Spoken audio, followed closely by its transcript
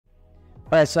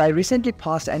Alright, so I recently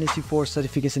passed NSE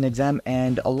certification exam,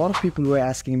 and a lot of people were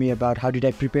asking me about how did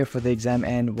I prepare for the exam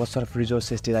and what sort of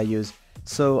resources did I use.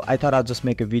 So I thought I'll just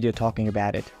make a video talking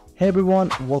about it. Hey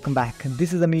everyone, welcome back.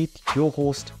 This is Amit, your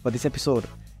host for this episode.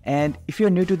 And if you're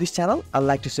new to this channel, I'd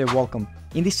like to say welcome.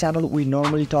 In this channel, we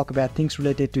normally talk about things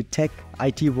related to tech,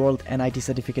 IT world and IT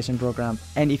certification program.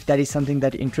 And if that is something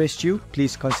that interests you,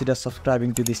 please consider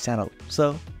subscribing to this channel.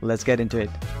 So let's get into it.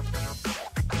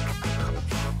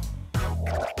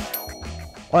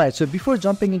 Alright, so before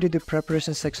jumping into the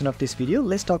preparation section of this video,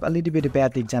 let's talk a little bit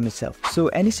about the exam itself. So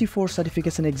NSE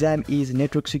certification exam is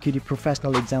Network Security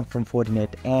Professional exam from Fortinet,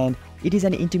 and it is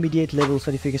an intermediate level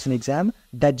certification exam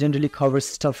that generally covers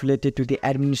stuff related to the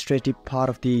administrative part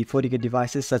of the FortiGate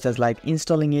devices, such as like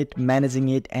installing it, managing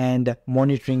it, and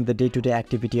monitoring the day-to-day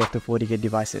activity of the FortiGate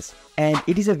devices. And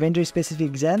it is a vendor specific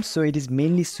exam, so it is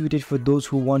mainly suited for those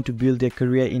who want to build their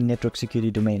career in network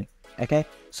security domain. Okay,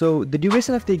 so the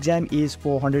duration of the exam is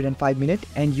 405 minutes,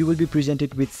 and you will be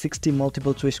presented with 60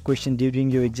 multiple choice questions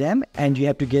during your exam, and you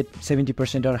have to get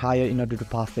 70% or higher in order to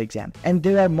pass the exam. And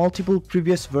there are multiple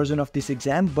previous versions of this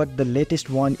exam, but the latest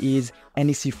one is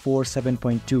NSE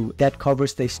 7.2 that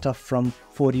covers the stuff from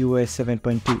FortiOS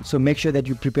 7.2. So make sure that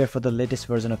you prepare for the latest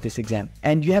version of this exam.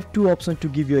 And you have two options to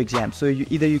give your exam. So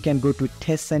either you can go to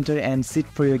test center and sit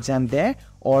for your exam there,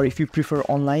 or if you prefer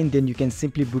online, then you can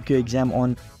simply book your exam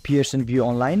on Pearson VUE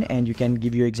Online and you can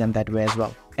give your exam that way as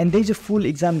well. And there's a full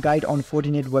exam guide on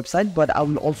Fortinet website, but I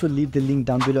will also leave the link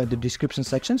down below in the description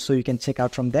section so you can check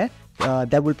out from there.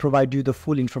 That will provide you the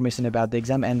full information about the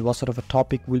exam and what sort of a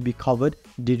topic will be covered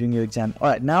during your exam.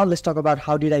 Alright, now let's talk about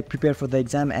how did I prepare for the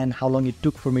exam and how long it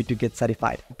took for me to get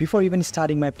certified. Before even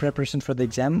starting my preparation for the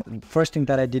exam, first thing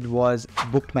that I did was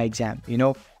booked my exam.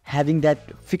 Having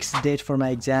that fixed date for my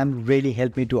exam really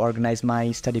helped me to organize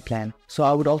my study plan. So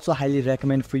I would also highly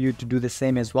recommend for you to do the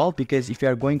same as well, because if you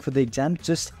are going for the exam,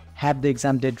 just have the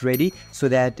exam date ready so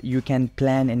that you can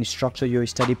plan and structure your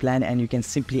study plan, and you can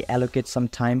simply allocate some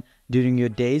time during your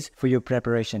days for your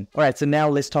preparation. Alright, so now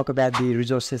let's talk about the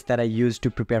resources that I use to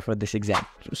prepare for this exam.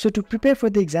 So to prepare for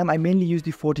the exam, I mainly use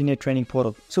the Fortinet training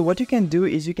portal. So what you can do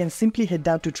is you can simply head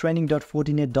down to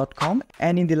training.fortinet.com,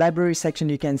 and in the library section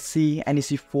you can see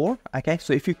NSE. Okay,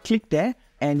 so if you click there,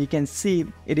 and you can see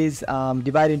it is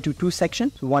divided into two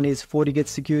sections. One is FortiGate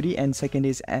security and second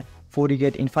is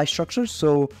FortiGate infrastructure.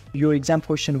 So your exam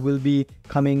question will be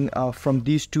coming from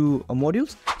these two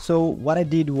modules. So what I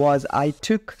did was I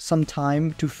took some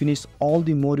time to finish all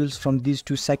the modules from these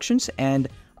two sections, and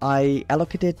I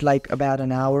allocated like about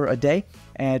an hour a day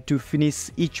to finish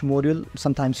each module,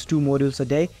 sometimes 2 modules a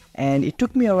day. And it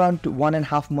took me around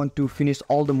 1.5 months to finish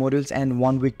all the modules and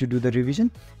 1 week to do the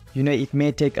revision. It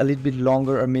may take a little bit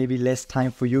longer or maybe less time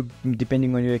for you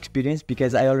depending on your experience,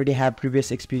 because I already have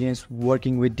previous experience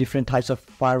working with different types of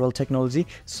firewall technology.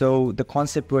 So the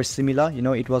concept was similar,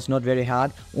 it was not very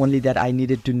hard, only that I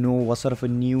needed to know what sort of a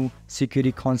new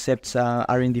security concepts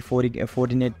are in the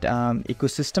Fortinet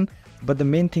ecosystem. But the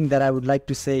main thing that I would like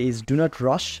to say is do not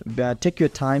rush, take your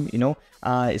time.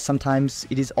 Sometimes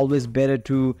it is always better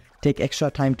to take extra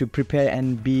time to prepare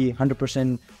and be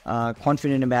 100%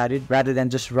 confident about it rather than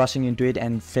just rushing into it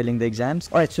and failing the exams.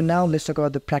 Alright, so now let's talk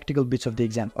about the practical bits of the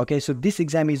exam. Okay, so this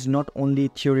exam is not only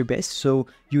theory based, so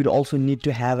you'd also need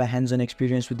to have a hands-on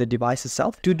experience with the device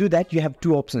itself. To do that, you have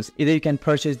two options. Either you can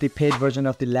purchase the paid version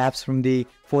of the labs from the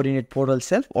Fortinet portal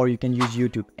itself, or you can use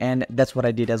YouTube, and that's what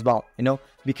I did as well,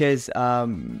 because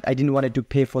I didn't want to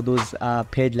pay for those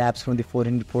paid labs from the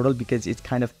Fortinet portal because it's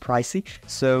kind of pricey.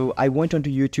 So I went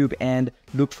onto YouTube and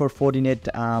looked for Fortinet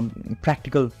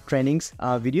practical trainings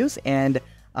videos, and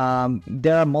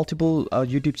there are multiple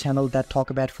YouTube channels that talk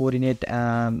about Fortinet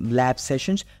lab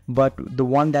sessions, but the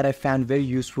one that I found very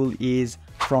useful is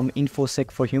from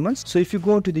InfoSec for Humans. So if you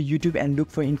go to the YouTube and look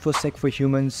for InfoSec for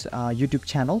Humans YouTube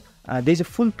channel, there's a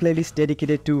full playlist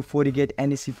dedicated to FortiGate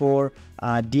NSE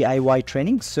DIY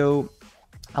training. So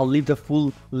I'll leave the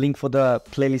full link for the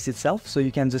playlist itself, so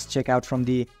you can just check out from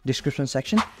the description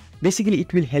section. Basically,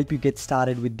 it will help you get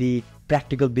started with the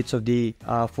practical bits of the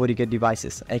FortiGate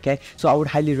devices. Okay, so I would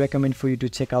highly recommend for you to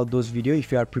check out those videos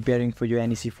if you are preparing for your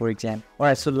NSE exam.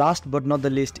 Alright, so last but not the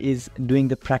least is doing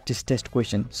the practice test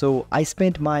question. So I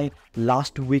spent my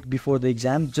last week before the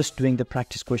exam just doing the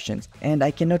practice questions, and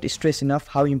I cannot stress enough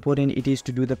how important it is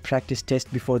to do the practice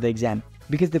test before the exam.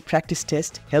 because the practice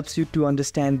test helps you to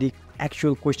understand the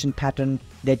actual question pattern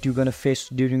that you're gonna face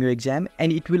during your exam,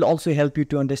 and it will also help you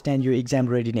to understand your exam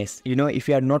readiness. You know, if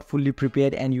you are not fully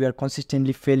prepared and you are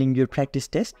consistently failing your practice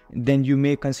test, then you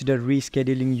may consider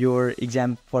rescheduling your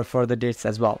exam for further dates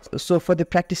as well. So for the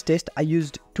practice test, I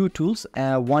used two tools.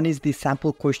 One is the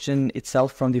sample question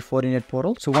itself from the Fortinet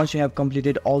portal. So once you have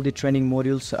completed all the training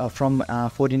modules from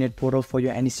Fortinet portal for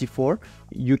your NSE 4,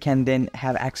 you can then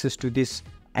have access to this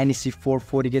NSE 4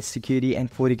 FortiGate Security and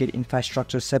FortiGate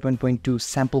Infrastructure 7.2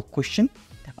 sample question.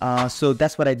 So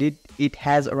that's what I did. It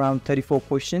has around 34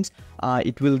 questions.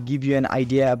 It will give you an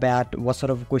idea about what sort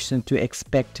of question to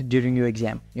expect during your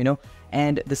exam, you know.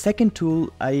 And the second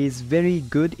tool is very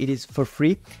good. It is for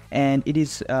free, and it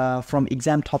is from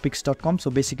examtopics.com. So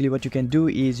basically what you can do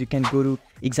is you can go to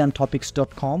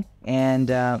examtopics.com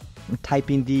and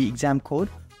type in the exam code.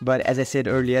 But as I said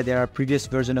earlier, there are previous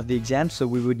version of the exam, so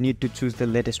we would need to choose the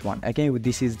latest one. Okay,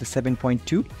 this is the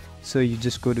 7.2. So you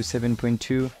just go to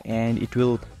 7.2 and it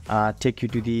will take you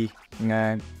to the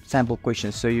sample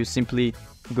questions. So you simply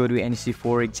go to NSE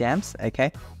 4 exams,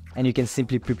 okay, and you can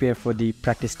simply prepare for the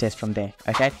practice test from there.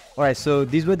 Okay, all right, so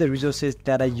these were the resources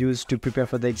that I used to prepare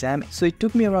for the exam. So it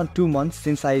took me around 2 months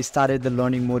since I started the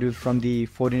learning module from the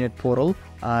Fortinet portal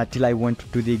till I went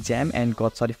to the exam and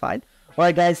got certified.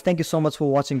 Alright guys, thank you so much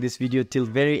for watching this video till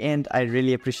very end. I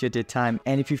really appreciate your time,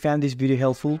 and if you found this video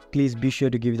helpful, please be sure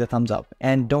to give it a thumbs up,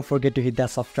 and don't forget to hit that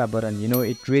subscribe button. You know,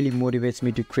 it really motivates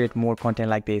me to create more content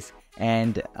like this,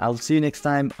 and I'll see you next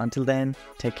time. Until then,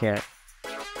 take care.